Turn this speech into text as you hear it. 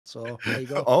So there you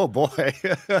go. Oh boy.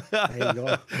 There you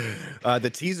go. The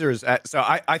teasers. So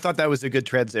I thought that was a good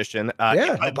transition.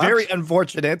 Yeah, not bad. Very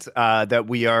unfortunate that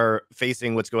we are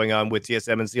facing what's going on with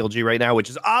TSM and CLG right now, which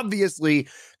is obviously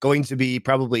going to be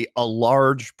probably a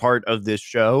large part of this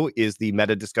show is the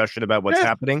meta discussion about what's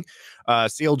happening.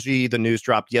 CLG, the news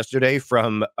dropped yesterday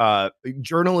from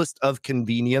journalist of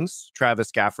convenience,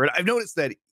 Travis Gafford. I've noticed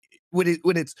that when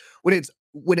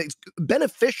it's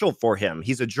beneficial for him,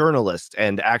 he's a journalist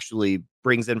and actually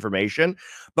brings information.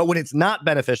 But when it's not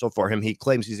beneficial for him, he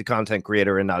claims he's a content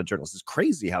creator and not a journalist. It's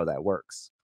crazy how that works.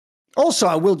 Also,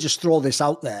 I will just throw this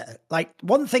out there. Like,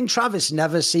 one thing Travis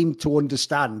never seemed to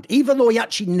understand, even though he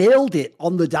actually nailed it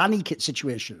on the Danny kit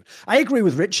situation. I agree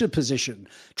with Richard's position.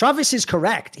 Travis is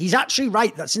correct. He's actually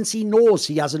right that since he knows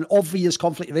he has an obvious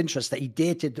conflict of interest that he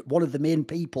dated one of the main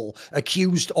people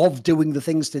accused of doing the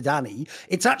things to Danny,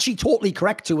 it's actually totally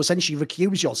correct to essentially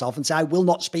recuse yourself and say, I will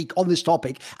not speak on this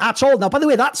topic at all. Now, by the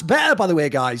way, that's better, by the way,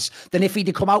 guys, than if he'd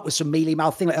have come out with some mealy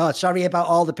mouth thing like, oh, sorry about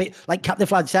all the people, like Captain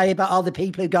Flag, sorry about all the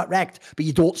people who got wrecked. But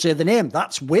you don't say the name.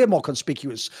 That's way more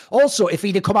conspicuous. Also, if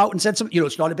he'd have come out and said something,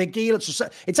 it's not a big deal.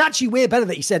 It's actually way better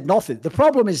that he said nothing. The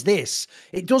problem is this.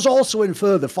 It does also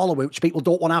infer the following, which people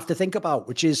don't want to have to think about,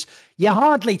 which is you're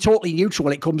hardly totally neutral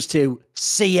when it comes to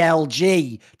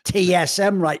CLG,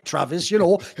 TSM, right, Travis?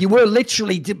 You were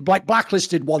literally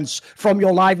blacklisted once from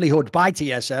your livelihood by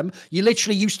TSM. You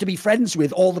literally used to be friends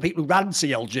with all the people who ran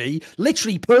CLG,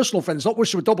 literally personal friends, not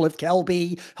wish with double if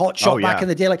Kelby, Hotshot back in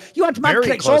the day. Like, you had mad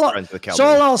clicks. So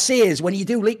all I'll say is when you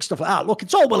do leak stuff like that, look,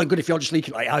 it's all well and good if you're just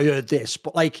leaking, like, I heard this,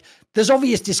 but like, there's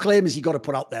obvious disclaimers you got to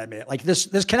put out there, mate. Like,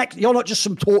 there's connect. You're not just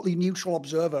some totally neutral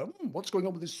observer. What's going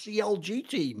on with the CLG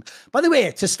team? By the way,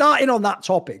 to start in on that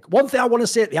topic, one thing I want to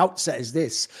say at the outset is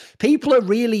this. People are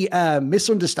really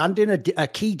misunderstanding a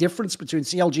key difference between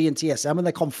CLG and TSM, and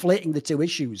they're conflating the two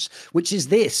issues, which is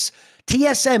this.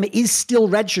 TSM is still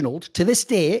Reginald to this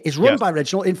day, is run by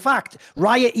Reginald. In fact,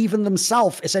 Riot even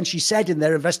themselves essentially said in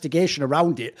their investigation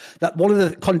around it that one of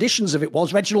the conditions of it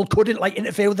was Reginald couldn't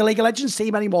interfere with the League of Legends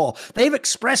team anymore. They've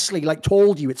expressly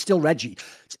told you it's still Reggie.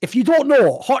 If you don't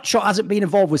know, Hotshot hasn't been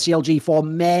involved with CLG for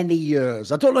many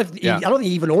years. I don't know if I don't think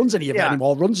he even owns any of it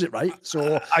anymore, runs it, right?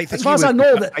 So as far as I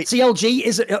know, that CLG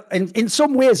is in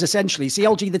some ways essentially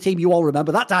CLG, the team you all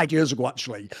remember, that died years ago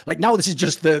actually. Like now this is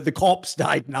just the corpse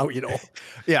died now,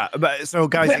 Yeah, but so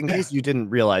guys, in case you didn't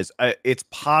realize, it's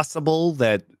possible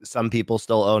that some people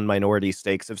still own minority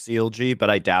stakes of CLG, but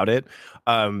I doubt it,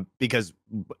 because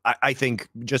I think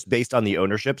just based on the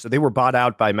ownership, so they were bought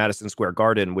out by Madison Square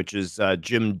Garden, which is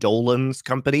Jim Dolan's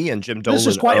company, and Jim Dolan. This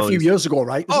was quite a few years ago,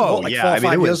 right? This is 4 or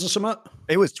 5 years or something.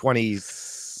 It was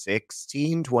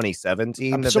 2016,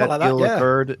 2017 that deal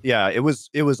occurred. Yeah, it was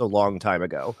a long time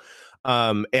ago.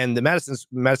 And the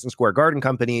Madison Square Garden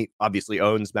company obviously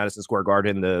owns Madison Square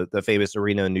Garden, the famous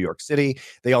arena in New York City.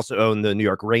 They also own the New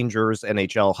York Rangers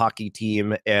NHL hockey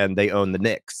team, and they own the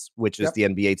Knicks, which is the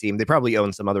NBA team. They probably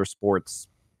own some other sports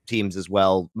teams as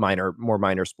well, more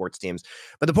minor sports teams.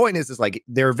 But the point is like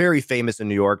they're very famous in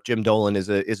New York. Jim Dolan is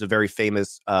a very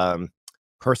famous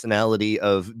personality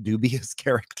of dubious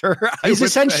character. He's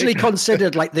essentially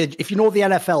considered like if you know the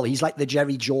NFL, he's like the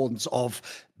Jerry Jones of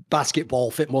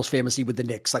basketball, most famously with the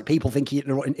Knicks. Like people think he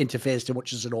interferes too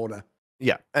much as an owner.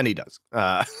 Yeah, and he does.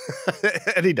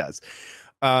 And he does.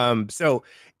 So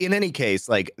in any case,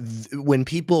 like when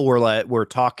people were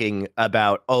talking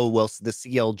about, oh, well, the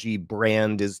CLG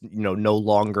brand is, no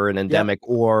longer an endemic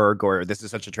org, or this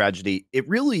is such a tragedy. It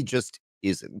really just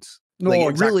isn't. No,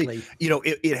 exactly. Really,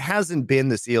 it hasn't been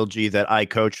the CLG that I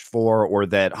coached for or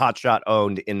that Hotshot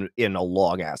owned in a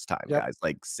long ass time, guys,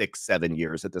 like 6-7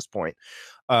 years at this point.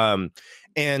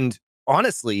 And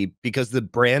honestly, because the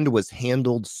brand was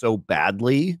handled so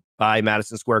badly by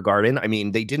Madison Square Garden, I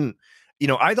mean, they didn't,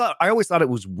 I always thought it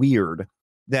was weird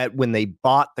that when they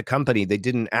bought the company, they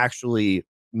didn't actually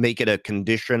make it a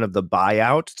condition of the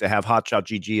buyout to have Hotshot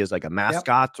GG as like a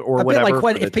mascot or whatever. Bit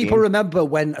like if people remember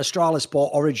when Astralis bought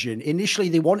Origin, initially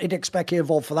they wanted Xpec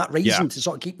involved for that reason, to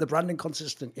sort of keep the branding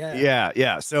consistent.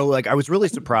 Yeah. So like I was really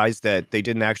surprised that they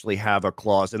didn't actually have a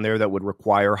clause in there that would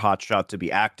require Hotshot to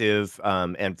be active,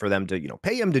 and for them to,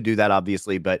 pay him to do that,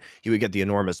 obviously, but he would get the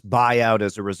enormous buyout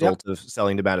as a result of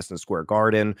selling to Madison Square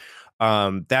Garden.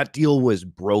 That deal was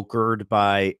brokered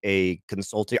by a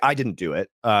consulting. I didn't do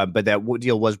it, but that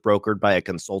deal was brokered by a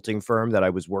consulting firm that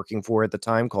I was working for at the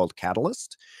time called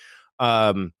Catalyst.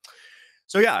 So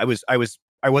yeah, I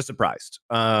was surprised.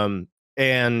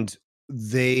 And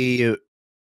they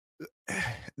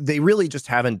really just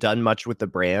haven't done much with the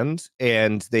brand,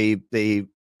 and they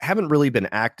haven't really been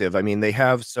active. I mean,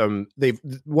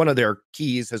 one of their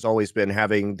keys has always been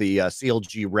having the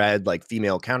CLG Red, like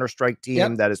female Counter-Strike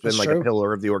team that has been like a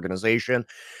pillar of the organization.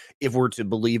 If we're to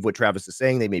believe what Travis is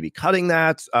saying, they may be cutting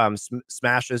that.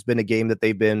 Smash has been a game that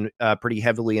they've been pretty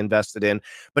heavily invested in,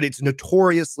 but it's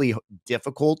notoriously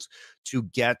difficult to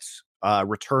get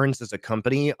returns as a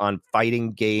company on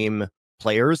fighting game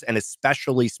players, and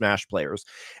especially Smash players.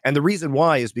 And the reason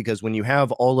why is because when you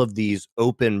have all of these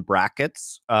open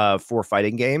brackets for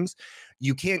fighting games,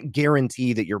 you can't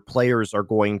guarantee that your players are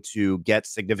going to get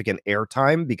significant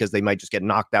airtime because they might just get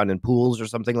knocked down in pools or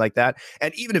something like that.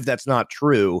 And even if that's not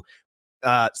true,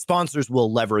 sponsors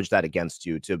will leverage that against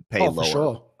you to pay lower. For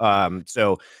sure.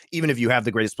 So even if you have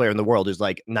the greatest player in the world who's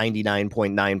like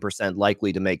 99.9%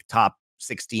 likely to make top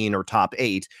 16 or top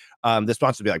 8, the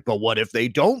sponsor will be like, but what if they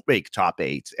don't make top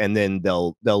 8? And then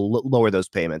they'll lower those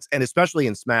payments. And especially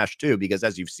in Smash too, because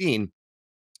as you've seen,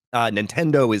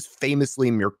 Nintendo is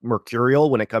famously mercurial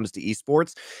when it comes to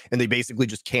esports, and they basically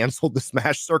just canceled the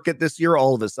Smash circuit this year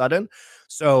all of a sudden.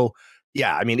 So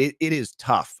yeah, I mean, it is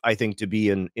tough, I think, to be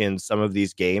in some of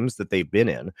these games that they've been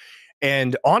in.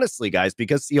 And honestly, guys,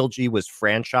 because CLG was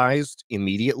franchised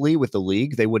immediately with the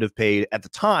league, they would have paid at the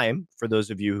time, for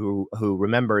those of you who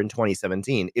remember in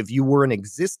 2017, if you were an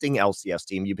existing LCS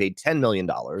team, you paid $10 million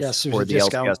for the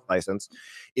LCS license.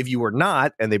 If you were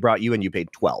not, and they brought you in, you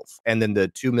paid 12. And then the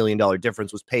 $2 million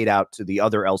difference was paid out to the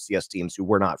other LCS teams who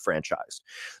were not franchised.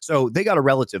 So they got a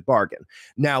relative bargain.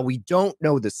 Now, we don't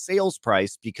know the sales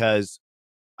price because,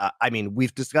 I mean,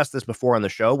 we've discussed this before on the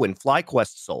show. When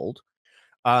FlyQuest sold,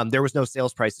 there was no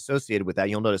sales price associated with that.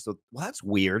 You'll notice, well, that's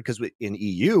weird because in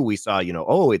EU, we saw,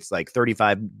 it's like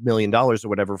 $35 million or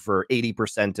whatever for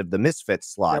 80% of the Misfits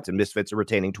slots, and Misfits are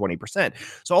retaining 20%.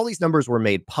 So all these numbers were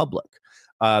made public.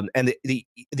 And the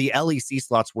LEC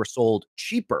slots were sold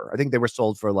cheaper. I think they were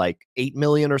sold for like 8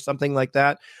 million or something like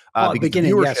that.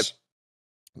 Beginning, yes.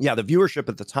 Yeah, the viewership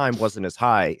at the time wasn't as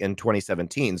high in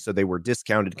 2017, so they were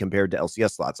discounted compared to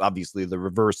LCS slots. Obviously, the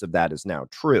reverse of that is now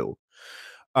true.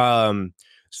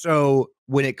 So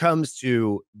when it comes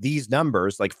to these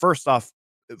numbers, like first off,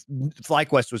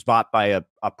 FlyQuest was bought by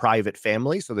a private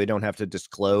family, so they don't have to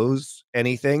disclose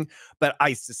anything. But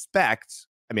I suspect,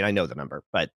 I mean, I know the number,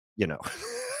 but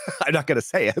I'm not going to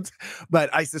say it. But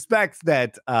I suspect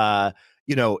that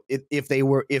if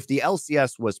the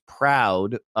LCS was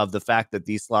proud of the fact that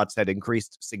these slots had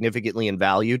increased significantly in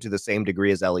value to the same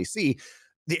degree as LEC,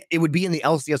 it would be in the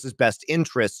LCS's best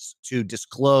interests to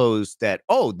disclose that,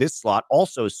 oh, this slot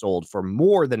also sold for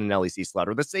more than an LEC slot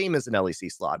or the same as an LEC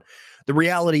slot. The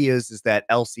reality is that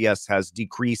LCS has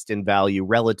decreased in value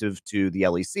relative to the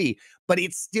LEC, but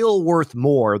it's still worth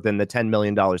more than the $10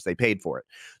 million they paid for it.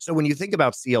 So when you think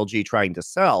about CLG trying to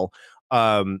sell,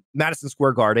 Madison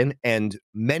Square Garden and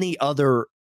many other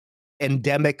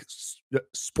endemic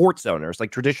sports owners,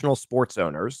 like traditional sports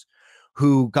owners,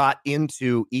 who got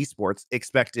into esports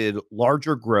expected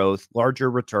larger growth, larger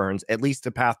returns, at least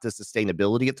a path to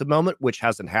sustainability at the moment, which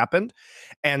hasn't happened.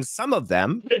 And some of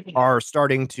them are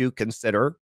starting to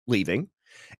consider leaving.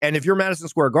 And if you're Madison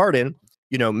Square Garden,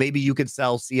 maybe you could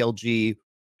sell CLG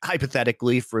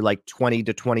hypothetically for like 20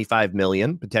 to 25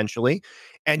 million potentially.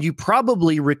 And you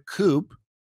probably recoup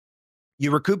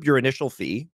your initial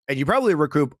fee. And you probably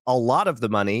recoup a lot of the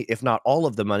money, if not all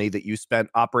of the money that you spent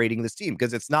operating this team,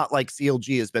 because it's not like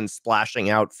CLG has been splashing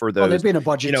out for those. They've been a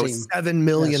budget team. $7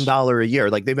 million a year.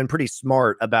 Like they've been pretty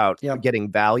smart about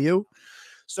getting value.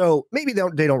 So maybe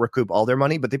they don't recoup all their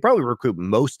money, but they probably recoup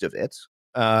most of it.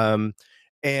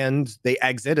 And they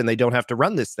exit and they don't have to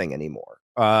run this thing anymore.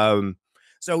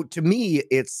 So to me,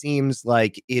 it seems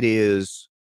like it is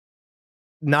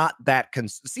not that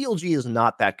CLG is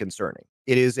not that concerning.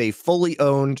 It is a fully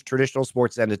owned traditional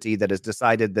sports entity that has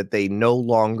decided that they no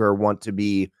longer want to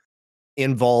be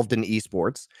involved in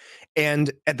esports.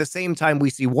 And at the same time,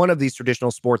 we see one of these traditional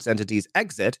sports entities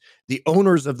exit. The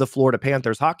owners of the Florida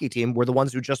Panthers hockey team were the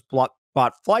ones who just bought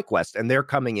FlyQuest, and they're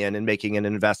coming in and making an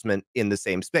investment in the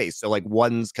same space. So like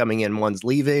one's coming in, one's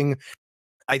leaving.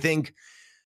 I think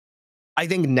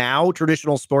now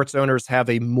traditional sports owners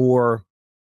have a more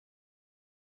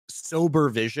sober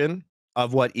vision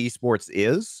of what esports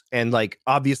is, and like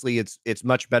obviously it's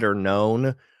much better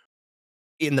known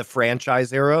in the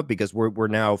franchise era because we're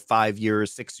now 5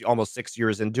 years, almost 6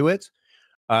 years into it,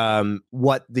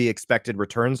 what the expected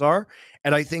returns are.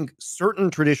 And I think certain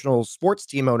traditional sports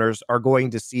team owners are going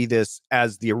to see this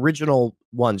as the original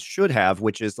ones should have,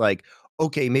 which is like,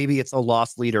 okay, maybe it's a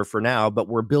loss leader for now, but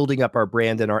we're building up our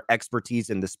brand and our expertise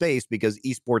in the space because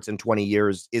esports in 20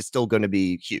 years is still going to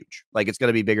be huge. Like it's going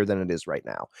to be bigger than it is right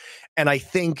now. And I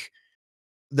think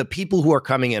the people who are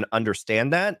coming in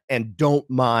understand that and don't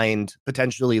mind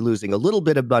potentially losing a little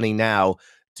bit of money now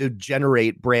to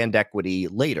generate brand equity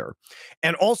later.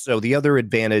 And also, the other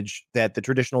advantage that the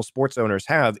traditional sports owners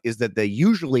have is that they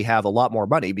usually have a lot more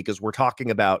money, because we're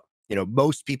talking about,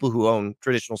 most people who own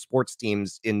traditional sports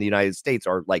teams in the United States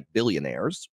are like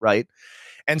billionaires, right?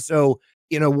 And so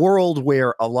in a world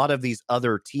where a lot of these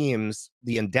other teams,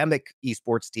 the endemic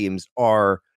esports teams,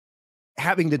 are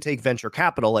having to take venture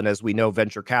capital, and as we know,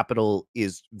 venture capital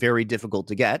is very difficult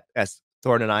to get, as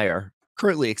Thorin and I are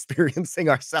currently experiencing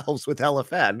ourselves with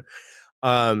LFN,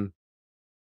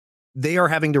 they are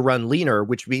having to run leaner,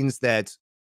 which means that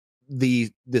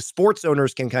the sports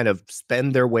owners can kind of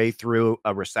spend their way through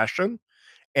a recession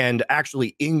and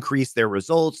actually increase their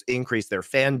results, increase their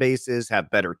fan bases, have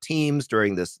better teams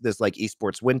during this like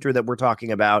esports winter that we're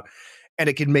talking about. And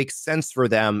it can make sense for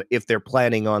them if they're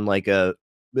planning on like a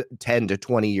 10 to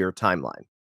 20 year timeline,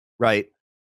 right?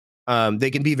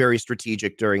 They can be very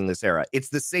strategic during this era. It's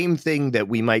the same thing that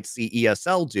we might see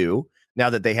ESL do now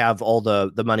that they have all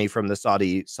the money from the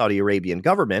Saudi Arabian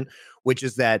government, which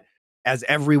is that as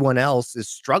everyone else is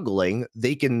struggling,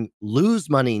 they can lose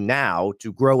money now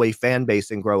to grow a fan base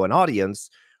and grow an audience,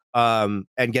 and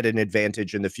get an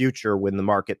advantage in the future when the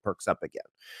market perks up again.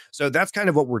 So that's kind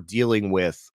of what we're dealing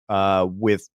with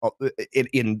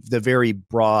in the very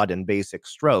broad and basic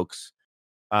strokes,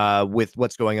 with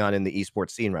what's going on in the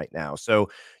esports scene right now. So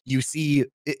you see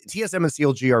TSM and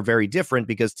CLG are very different,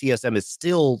 because TSM is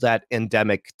still that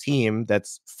endemic team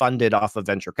that's funded off of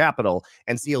venture capital,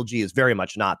 and CLG is very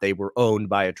much not. They were owned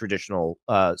by a traditional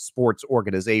sports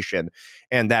organization,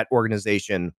 and that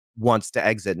organization wants to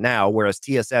exit now, whereas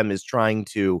TSM is trying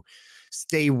to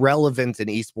stay relevant in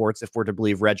esports, if we're to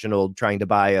believe Reginald trying to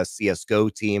buy a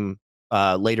CSGO team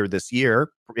later this year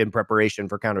in preparation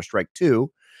for Counter-Strike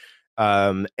 2.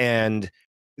 And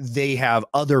they have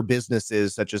other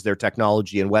businesses, such as their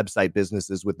technology and website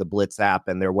businesses with the Blitz app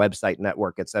and their website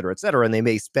network, et cetera, and they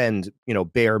may spend,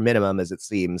 bare minimum, as it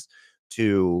seems,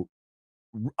 to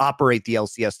operate the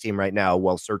LCS team right now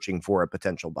while searching for a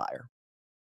potential buyer.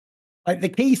 Like, the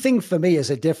key thing for me as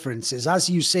a difference is, as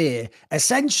you say,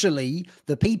 essentially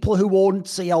the people who own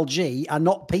CLG are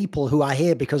not people who are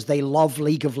here because they love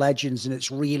League of Legends and it's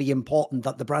really important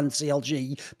that the brand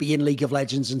CLG be in League of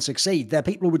Legends and succeed. They're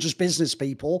people who were just business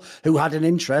people who had an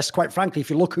interest. Quite frankly,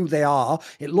 if you look who they are,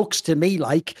 it looks to me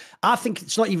like, I think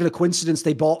it's not even a coincidence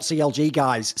they bought CLG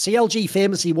guys. CLG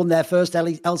famously won their first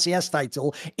LCS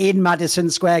title in Madison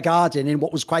Square Garden in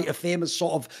what was quite a famous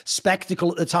sort of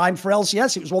spectacle at the time for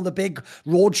LCS. It was one of the big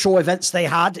roadshow events they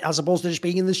had, as opposed to just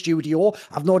being in the studio.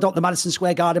 I've no doubt the Madison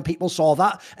Square Garden people saw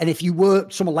that. And if you were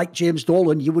someone like James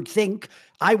Dolan, you would think,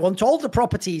 I want all the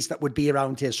properties that would be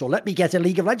around here. So let me get a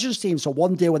League of Legends team. So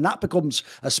one day when that becomes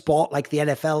a sport like the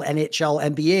NFL,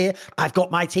 NHL, NBA, I've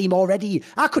got my team already.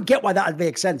 I could get why that would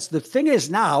make sense. The thing is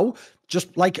now,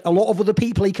 just like a lot of other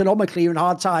people economically in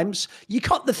hard times, you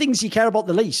cut the things you care about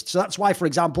the least. So that's why, for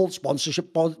example,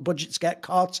 sponsorship budgets get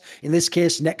cut. In this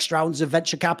case, next rounds of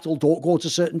venture capital don't go to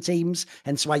certain teams.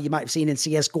 Hence why you might have seen in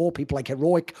CSGO, people like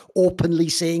Heroic openly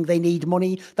saying they need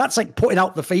money. That's like putting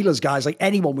out the feelers, guys. Like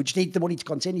anyone, we just need the money to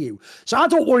continue. So I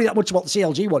don't worry that much about the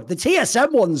CLG one. The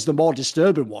TSM one's the more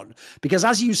disturbing one, because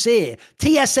as you say,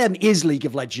 TSM is League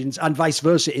of Legends and vice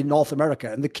versa in North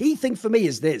America. And the key thing for me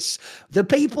is this: the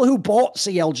people who bought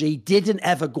CLG didn't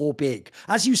ever go big.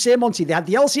 As you say, Monte, they had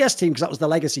the LCS team because that was the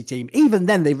legacy team. Even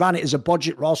then, they ran it as a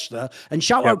budget roster. And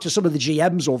shout out to some of the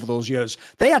GMs over those years.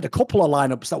 They had a couple of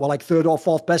lineups that were like third or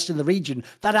fourth best in the region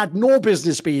that had no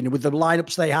business being with the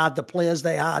lineups they had, the players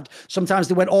they had. Sometimes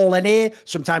they went all NA.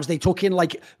 Sometimes they took in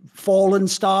like fallen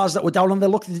stars that were down on their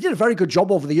luck. They did a very good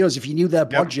job over the years, if you knew their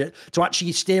budget, to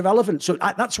actually stay relevant. So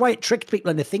that's why it tricked people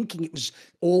into thinking it was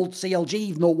old CLG,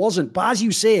 even though it wasn't. But as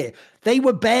you say, they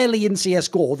were barely in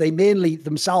CSGO. They mainly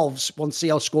themselves, once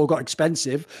CSGO got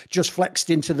expensive, just flexed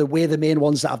into the way the main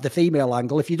ones that have the female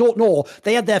angle. If you don't know,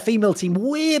 they had their female team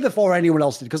way before anyone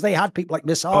else did, because they had people like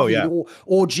Miss Harvey,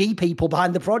 OG people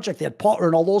behind the project. They had Potter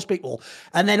and all those people.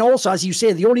 And then also, as you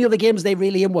say, the only other games they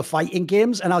really in were fighting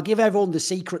games. And I'll give everyone the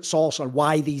secret sauce on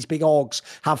why these big orgs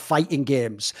have fighting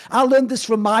games. I learned this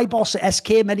from my boss at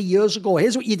SK many years ago.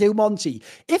 Here's what you do, Monty.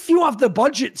 If you have the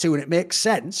budget to and it makes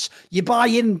sense, you buy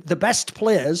in the best best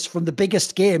players from the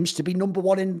biggest games to be number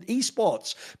one in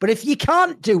esports. But if you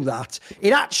can't do that,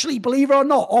 it actually, believe it or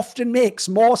not, often makes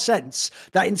more sense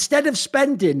that instead of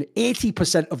spending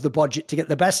 80% of the budget to get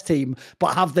the best team,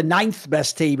 but have the 9th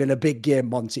best team in a big game,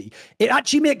 Monte, it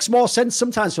actually makes more sense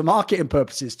sometimes for marketing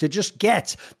purposes to just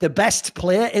get the best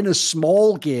player in a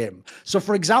small game. So,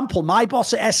 for example, my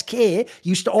boss at SK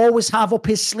used to always have up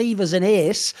his sleeve as an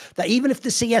ace that even if the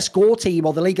CSGO team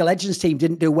or the League of Legends team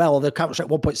didn't do well, or the Counter-Strike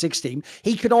 1.6 team,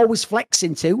 he could always flex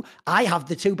into, I have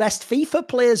the 2 best FIFA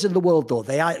players in the world, though.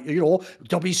 They are,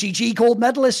 WCG gold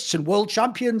medalists and world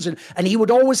champions. And he would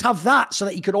always have that so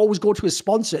that he could always go to his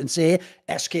sponsor and say,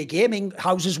 SK Gaming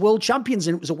houses world champions.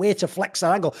 And it was a way to flex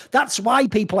that angle. That's why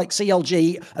people like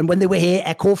CLG, and when they were here,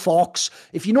 Echo Fox,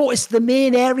 if you notice, the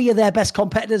main area their best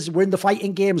competitors were in the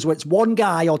fighting games where it's one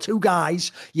guy or 2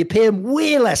 guys, you pay them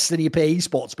way less than you pay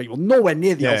esports people, nowhere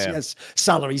near the LCS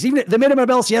salaries. Even the minimum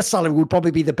LCS salary would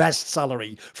probably be the best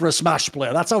salary for a Smash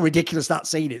player. That's how ridiculous that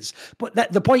scene is. But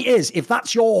the point is, if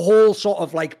that's your whole sort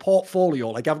of like portfolio,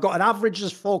 like I've got an average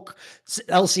as fuck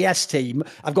LCS team,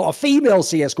 I've got a female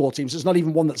CSGO team, so it's not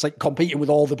even one that's like competing with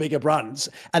all the bigger brands,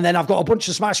 and then I've got a bunch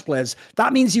of Smash players,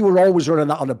 that means you were always running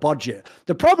that on a budget.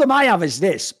 The problem I have is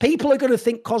this: people are going to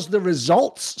think because the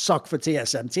results suck for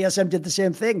TSM did the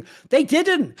same thing. They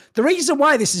didn't. The reason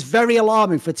why this is very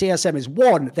alarming for TSM is,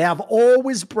 one, they have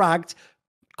always bragged,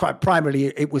 quite primarily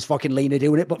it was fucking Lena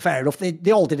doing it, but fair enough,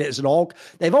 they all did it as an org.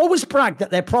 They've always bragged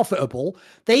that they're profitable.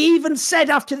 They even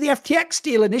said after the FTX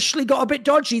deal initially got a bit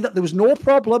dodgy that there was no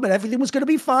problem and everything was going to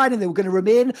be fine and they were going to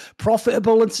remain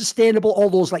profitable and sustainable, all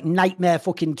those like nightmare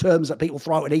fucking terms that people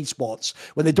throw out in esports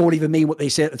when they don't even mean what they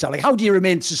say at the time. Like, how do you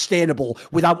remain sustainable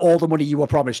without all the money you were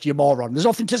promised, you moron? There's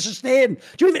nothing to sustain.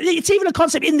 It's even a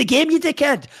concept in the game, you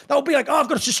dickhead. That would be like, oh, I've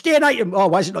got a sustain item. Oh,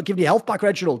 why is it not giving you health back,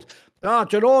 Reginald? I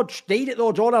don't know, need it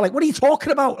though, don't I? Like, what are you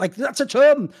talking about? Like, that's a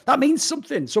term. That means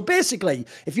something. So basically,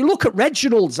 if you look at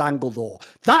Reginald's angle though,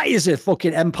 that is a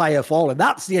fucking empire falling.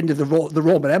 That's the end of the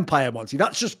Roman Empire, Monty.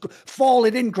 That's just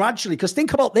falling in gradually. Because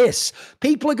think about this.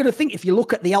 People are going to think, if you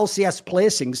look at the LCS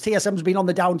placings, TSM's been on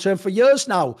the downturn for years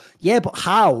now. Yeah, but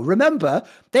how? Remember,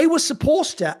 they were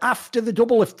supposed to, after the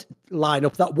double lift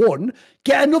lineup that won,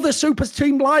 get another super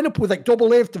team lineup with like double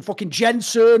lift and fucking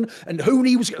Jensen and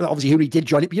Hooney was, obviously Hooney did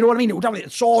join it, but you know what I mean? It would have like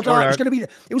Sword Art. It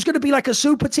was going to be like a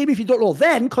super team. If you don't know,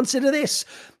 then consider this: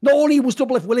 not only was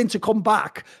double lift willing to come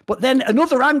back, but then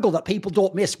another angle that people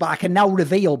don't miss, but I can now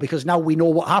reveal because now we know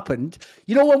what happened.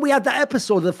 You know, when we had that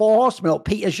episode of the Four Horsemen about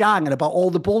Peter Zhang and about all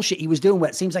the bullshit he was doing where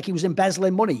it seems like he was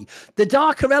embezzling money, the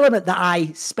darker element that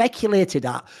I speculated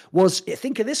at was,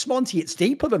 think of this, Monty, it's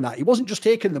deeper than that. He wasn't just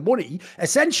taking the money.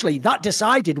 Essentially, that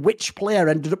decided which player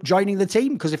ended up joining the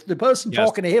team, because if the person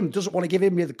talking to him doesn't want to give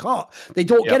him the cut, they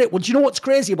don't get it. Well, do you know what's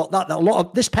crazy about that? That a lot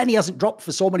of this penny hasn't dropped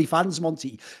for so many fans,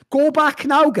 Monty. Go back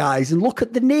now, guys, and look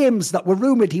at the names that were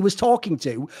rumoured he was talking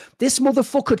to. This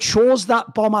motherfucker chose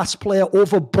that bomb-ass player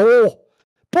over Bo.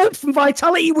 Both from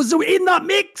Vitality was in that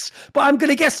mix, but I'm going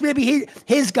to guess maybe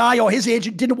his guy or his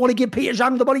agent didn't want to give Peter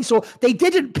Zhang the money, so they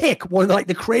didn't pick one of like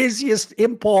the craziest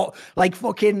import, like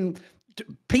fucking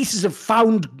pieces of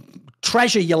found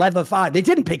treasure you'll ever find. They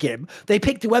didn't pick him. They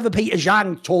picked whoever Peter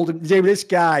Zhang told him to do, this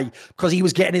guy, because he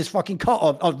was getting his fucking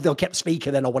cut, or they kept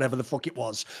speaking then, or whatever the fuck it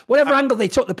was. Whatever angle they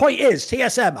took, the point is,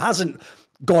 TSM hasn't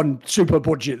gone super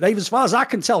budget. They've, as far as I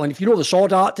can tell, and if you know the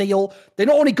Sword Art deal, they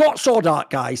not only got Sword Art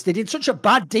guys, they did such a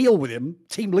bad deal with him,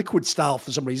 Team Liquid style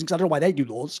for some reason, because I don't know why they do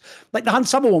those. Like the Hans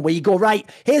Sommer one, where you go, right,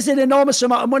 here's an enormous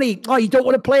amount of money. Oh, you don't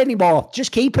want to play anymore.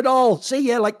 Just keep it all. See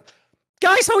ya. Like,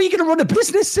 guys, how are you going to run a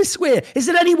business this way? Is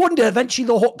it any wonder eventually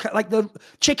the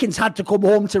chickens had to come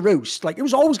home to roost? Like, it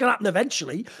was always going to happen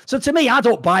eventually. So to me, I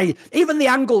don't buy even the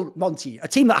angle, Monty, a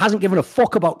team that hasn't given a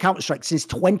fuck about Counter-Strike since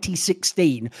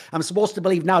 2016. I'm supposed to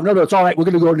believe now, no, it's all right, we're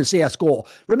going to go into CSGO.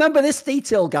 Remember this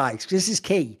detail, guys, because this is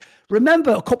key.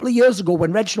 Remember a couple of years ago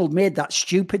when Reginald made that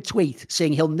stupid tweet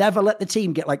saying he'll never let the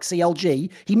team get like CLG.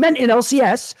 He meant in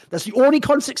LCS. That's the only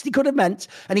context he could have meant.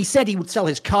 And he said he would sell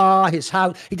his car, his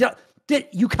house.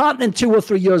 You can't then 2 or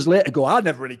 3 years later go, I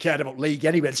never really cared about League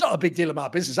anyway. It's not a big deal in my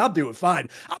business. I'm doing fine.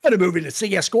 I'm going to move into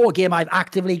CSGO, a game I've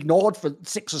actively ignored for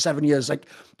 6 or 7 years. Like,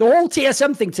 the whole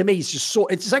TSM thing to me is just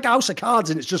it's like a house of cards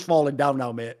and it's just falling down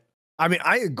now, mate. I mean,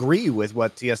 I agree with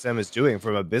what TSM is doing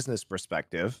from a business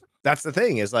perspective. That's the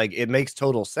thing, is like, it makes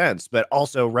total sense, but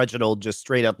also Reginald just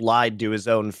straight up lied to his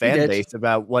own fan base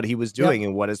about what he was doing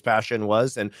and what his passion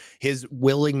was and his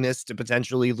willingness to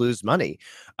potentially lose money.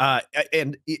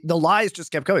 And the lies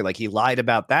just kept going. Like, he lied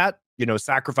about that, you know,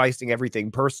 sacrificing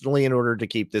everything personally in order to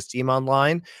keep this team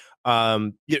online.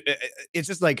 It's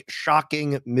just like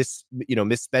shocking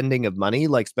misspending of money,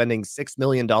 like spending $6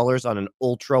 million on an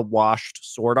ultra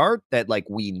washed sword art that like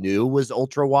we knew was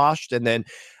ultra washed. And then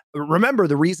remember,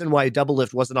 the reason why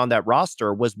Doublelift wasn't on that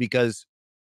roster was because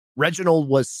Reginald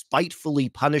was spitefully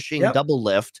punishing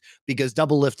Doublelift because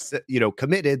Doublelift,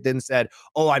 committed, then said,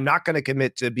 "Oh, I'm not going to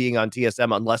commit to being on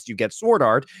TSM unless you get Sword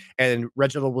Art." And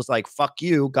Reginald was like, "Fuck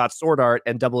you," got Sword Art,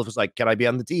 and Doublelift was like, "Can I be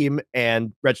on the team?"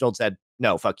 And Reginald said,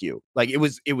 "No, fuck you." Like it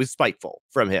was spiteful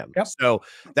from him. So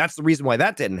that's the reason why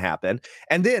that didn't happen.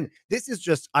 And then this is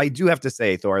just, I do have to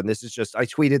say, Thorin, this is just, I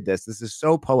tweeted this. This is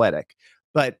so poetic,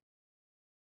 but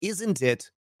isn't it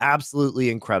absolutely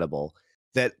incredible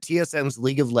that TSM's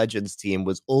League of Legends team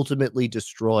was ultimately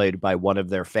destroyed by one of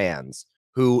their fans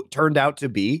who turned out to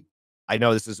be, I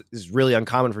know this is really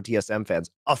uncommon for TSM fans,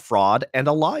 a fraud and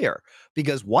a liar.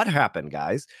 Because what happened,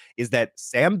 guys, is that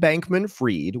Sam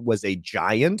Bankman-Fried was a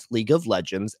giant League of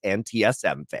Legends and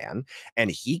TSM fan,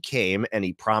 and he came and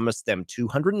he promised them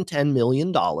 $210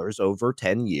 million over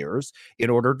 10 years in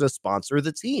order to sponsor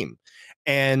the team.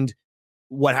 And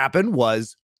what happened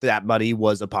was that money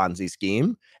was a Ponzi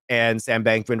scheme, and Sam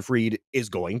Bankman-Fried is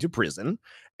going to prison.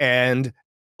 And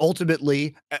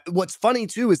ultimately, what's funny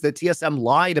too is that TSM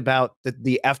lied about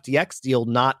the FTX deal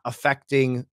not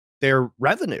affecting their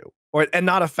revenue and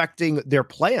not affecting their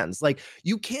plans. Like,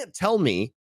 you can't tell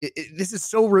me, this is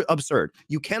so absurd.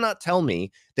 You cannot tell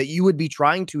me that you would be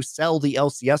trying to sell the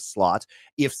LCS slot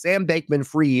if Sam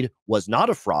Bankman-Fried was not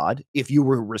a fraud, if you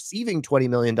were receiving $20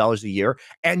 million a year,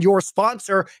 and your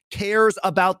sponsor cares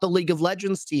about the League of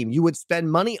Legends team. You would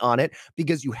spend money on it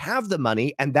because you have the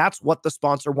money, and that's what the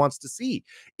sponsor wants to see.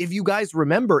 If you guys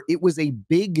remember, it was a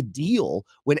big deal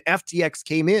when FTX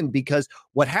came in, because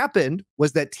what happened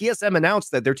was that TSM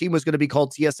announced that their team was going to be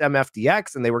called TSM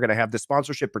FTX, and they were going to have the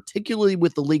sponsorship, particularly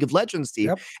with the League of Legends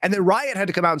team. And then Riot had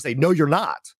to come out and say, "No, you're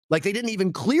not." Like, they didn't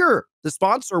even clear the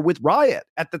sponsor with Riot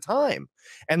at the time.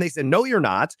 And they said, "No, you're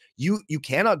not. You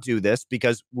cannot do this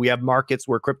because we have markets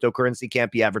where cryptocurrency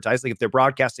can't be advertised." Like, if they're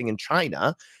broadcasting in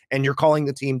China and you're calling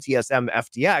the team TSM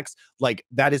FTX, like,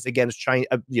 that is against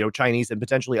Chinese and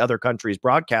potentially other countries'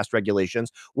 broadcast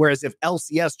regulations. Whereas if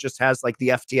LCS just has like the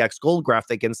FTX gold graph,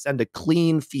 they can send a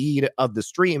clean feed of the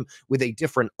stream with a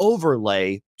different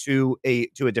overlay to a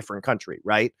different country,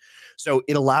 right? So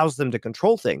it allows them to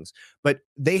control things. But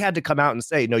they had to come out and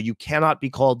say, "No, you cannot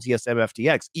be called TSM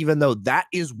FTX," even though that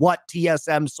is what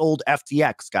TSM sold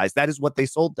FTX, guys. That is what they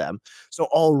sold them. So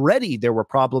already there were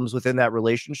problems within that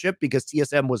relationship because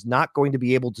TSM was not going to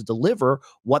be able to deliver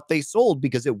what they sold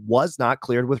because it was not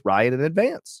cleared with Riot in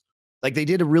advance. Like, they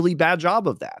did a really bad job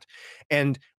of that.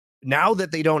 And now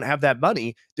that they don't have that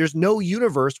money, there's no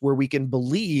universe where we can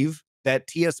believe that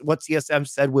what TSM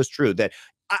said was true. That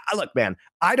look, man,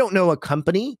 I don't know a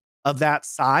company of that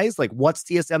size. Like, what's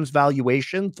TSM's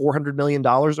valuation? $400 million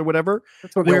or whatever.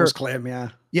 That's what they always claim. Yeah,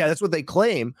 that's what they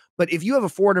claim. But if you have a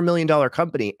 $400 million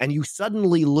company and you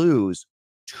suddenly lose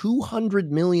 $200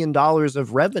 million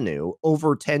of revenue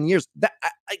over 10 years, that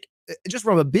just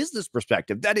from a business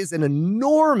perspective, that is an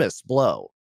enormous blow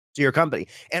to your company.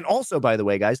 And also, by the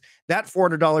way, guys, that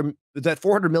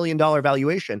 $400 million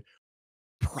valuation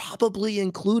probably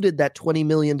included that $20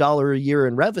 million a year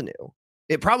in revenue.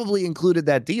 It probably included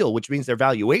that deal, which means their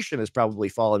valuation has probably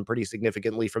fallen pretty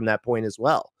significantly from that point as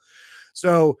well.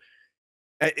 So,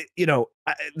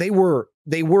 they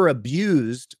were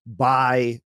abused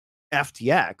by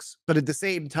FTX, but at the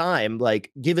same time,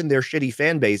 like, given their shitty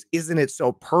fan base, isn't it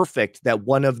so perfect that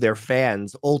one of their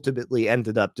fans ultimately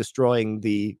ended up destroying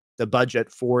the budget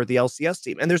for the LCS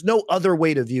team? And there's no other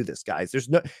way to view this, guys. There's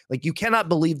no, like, you cannot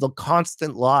believe the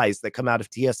constant lies that come out of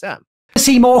TSM.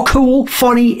 See more cool,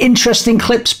 funny, interesting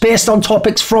clips based on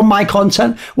topics from my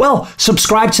content? Well,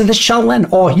 subscribe to this channel then,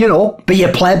 or, be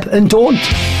a pleb and don't.